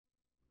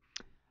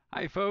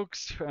Hi,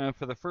 folks.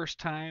 For the first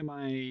time,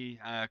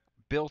 I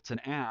built an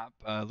app,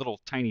 a little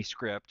tiny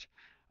script,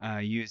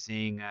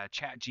 using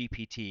Chat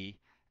GPT,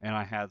 and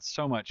I had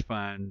so much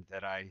fun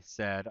that I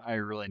said I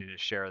really need to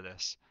share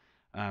this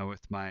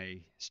with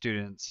my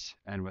students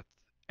and with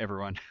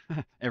everyone,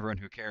 everyone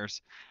who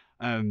cares.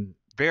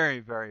 Very,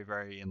 very,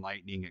 very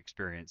enlightening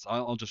experience.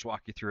 I'll just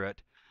walk you through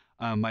it.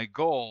 My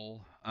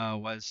goal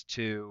was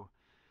to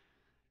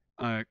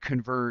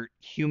convert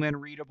human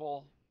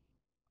readable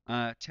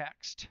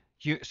text.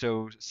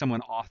 So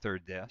someone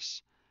authored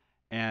this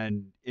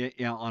and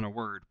on a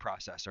word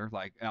processor,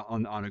 like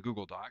on a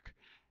Google Doc,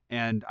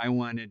 and I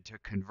wanted to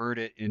convert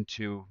it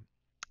into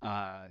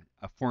a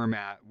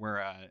format where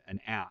an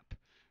app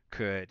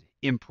could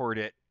import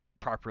it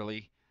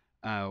properly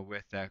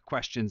with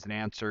questions and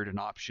answered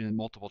and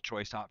multiple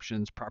choice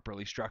options,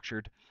 properly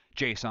structured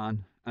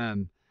JSON.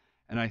 And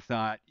I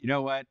thought, you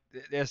know what,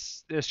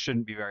 this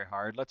shouldn't be very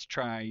hard. Let's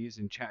try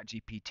using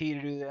ChatGPT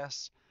to do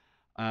this.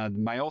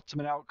 My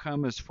ultimate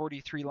outcome is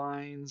 43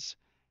 lines,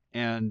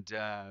 and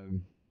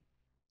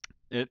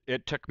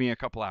it took me a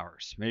couple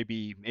hours,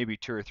 maybe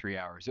 2 or 3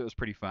 hours. It was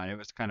pretty fun. It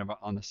was kind of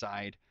on the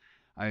side.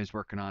 I was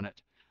working on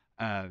it.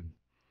 Uh,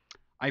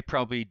 I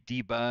probably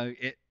debug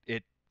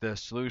it. The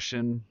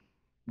solution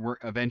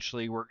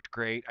eventually worked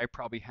great. I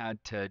probably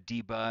had to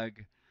debug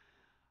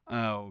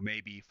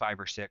maybe 5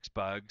 or 6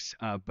 bugs,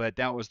 but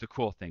that was the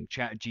cool thing.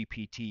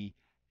 ChatGPT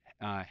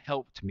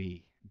helped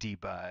me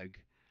debug,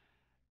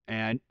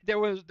 and there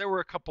were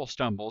a couple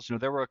stumbles.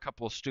 There were a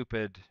couple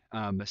stupid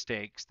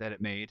mistakes that it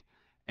made,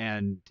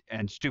 and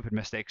stupid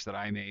mistakes that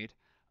I made.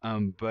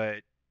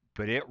 But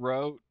it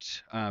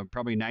wrote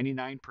probably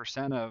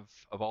 99%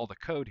 of all the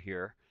code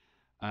here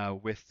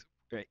with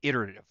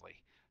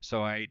iteratively.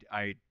 So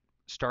I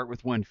start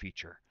with one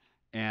feature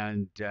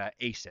and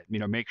ace it.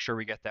 Make sure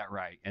we get that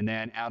right, and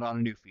then add on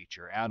a new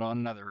feature, add on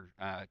another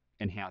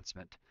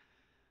enhancement,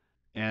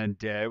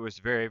 and it was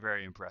very,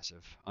 very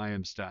impressive. I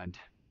am stunned.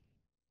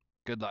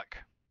 Good luck.